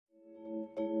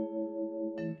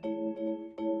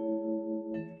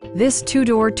This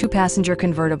two-door, two-passenger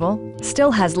convertible still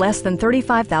has less than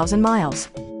 35,000 miles.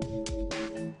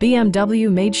 BMW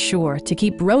made sure to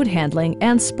keep road handling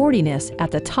and sportiness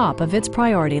at the top of its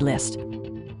priority list.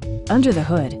 Under the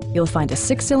hood, you'll find a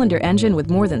 6-cylinder engine with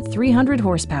more than 300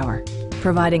 horsepower,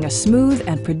 providing a smooth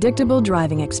and predictable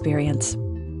driving experience.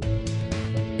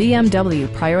 BMW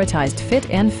prioritized fit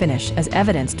and finish as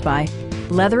evidenced by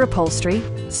leather upholstery,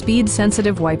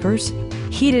 speed-sensitive wipers,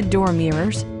 heated door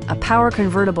mirrors, a power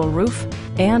convertible roof,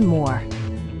 and more.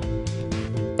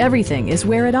 Everything is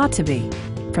where it ought to be,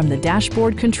 from the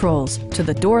dashboard controls to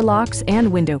the door locks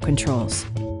and window controls.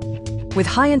 With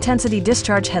high-intensity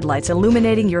discharge headlights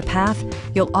illuminating your path,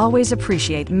 you'll always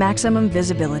appreciate maximum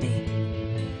visibility.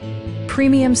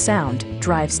 Premium sound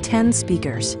drives 10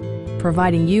 speakers,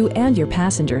 providing you and your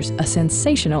passengers a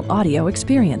sensational audio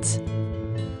experience.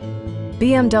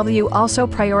 BMW also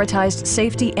prioritized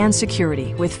safety and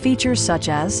security with features such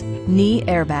as knee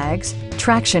airbags,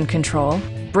 traction control,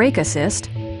 brake assist,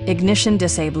 ignition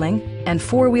disabling, and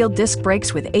four-wheel disc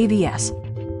brakes with ABS.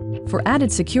 For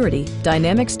added security,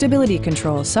 dynamic stability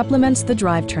control supplements the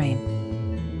drivetrain.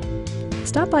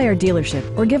 Stop by our dealership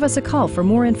or give us a call for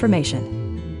more information.